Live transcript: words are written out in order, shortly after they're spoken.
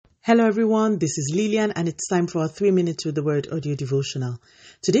Hello everyone, this is Lillian and it's time for our 3 minutes with the word audio devotional.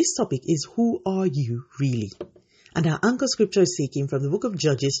 Today's topic is who are you really? And our anchor scripture is taken from the book of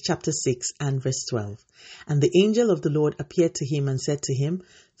Judges chapter 6 and verse 12. And the angel of the Lord appeared to him and said to him,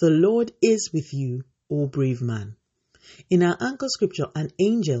 "The Lord is with you, O brave man." In our anchor scripture, an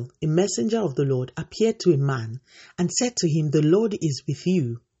angel, a messenger of the Lord, appeared to a man and said to him, "The Lord is with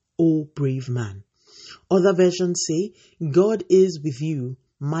you, O brave man." Other versions say, "God is with you,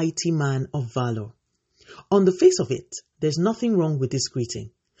 mighty man of valor." On the face of it, there's nothing wrong with this greeting.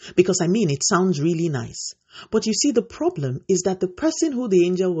 Because it sounds really nice. But you see, the problem is that the person who the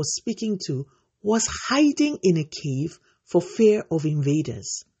angel was speaking to was hiding in a cave for fear of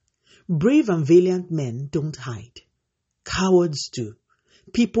invaders. Brave and valiant men don't hide. Cowards do.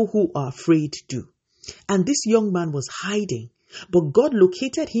 People who are afraid do. And this young man was hiding. But God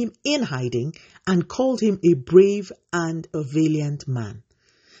located him in hiding and called him a brave and a valiant man.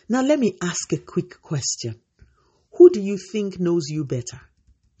 Now let me ask a quick question. Who do you think knows you better?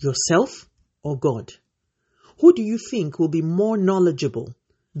 Yourself or God? Who do you think will be more knowledgeable?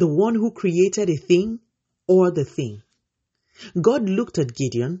 The one who created a thing or the thing? God looked at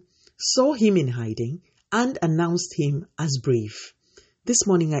Gideon, saw him in hiding, and announced him as brave. This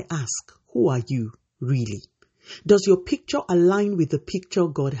morning I ask, who are you really? Does your picture align with the picture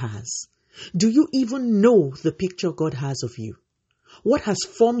God has? Do you even know the picture God has of you? What has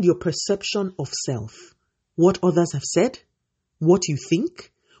formed your perception of self? What others have said? What you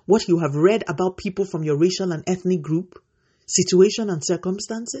think? What you have read about people from your racial and ethnic group? Situation and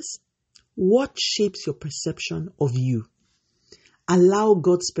circumstances? What shapes your perception of you? Allow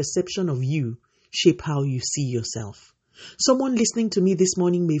God's perception of you shape how you see yourself. Someone listening to me this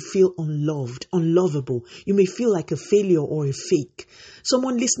morning may feel unloved, unlovable. You may feel like a failure or a fake.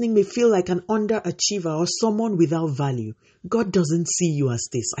 Someone listening may feel like an underachiever or someone without value. God doesn't see you as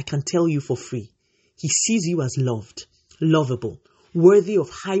this. I can tell you for free. He sees you as loved, lovable, worthy of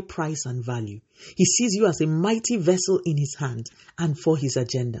high price and value. He sees you as a mighty vessel in his hand and for his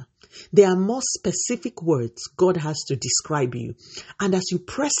agenda. There are more specific words God has to describe you. And as you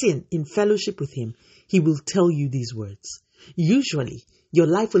press in fellowship with him, he will tell you these words. Usually, your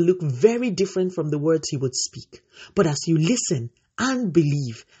life will look very different from the words he would speak. But as you listen and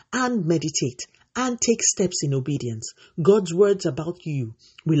believe and meditate and take steps in obedience, God's words about you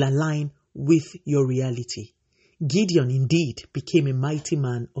will align with your reality. Gideon indeed became a mighty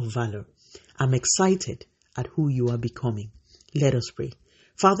man of valor. I'm excited at who you are becoming. Let us pray.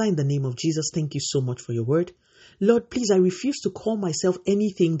 Father, in the name of Jesus, thank you so much for your word. Lord, please, I refuse to call myself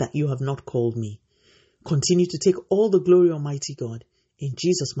anything that you have not called me. Continue to take all the glory, Almighty God. In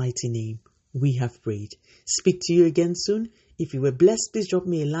Jesus' mighty name, we have prayed. Speak to you again soon. If you were blessed, please drop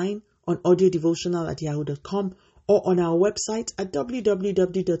me a line on audiodevotional@yahoo.com or on our website at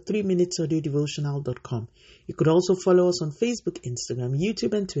www.3minutesaudiodevotional.com. You could also follow us on Facebook, Instagram,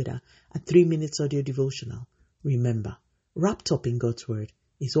 YouTube, and Twitter at 3 Minutes Audio Devotional. Remember, wrapped up in God's Word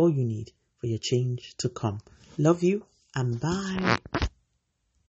is all you need for your change to come. Love you and bye.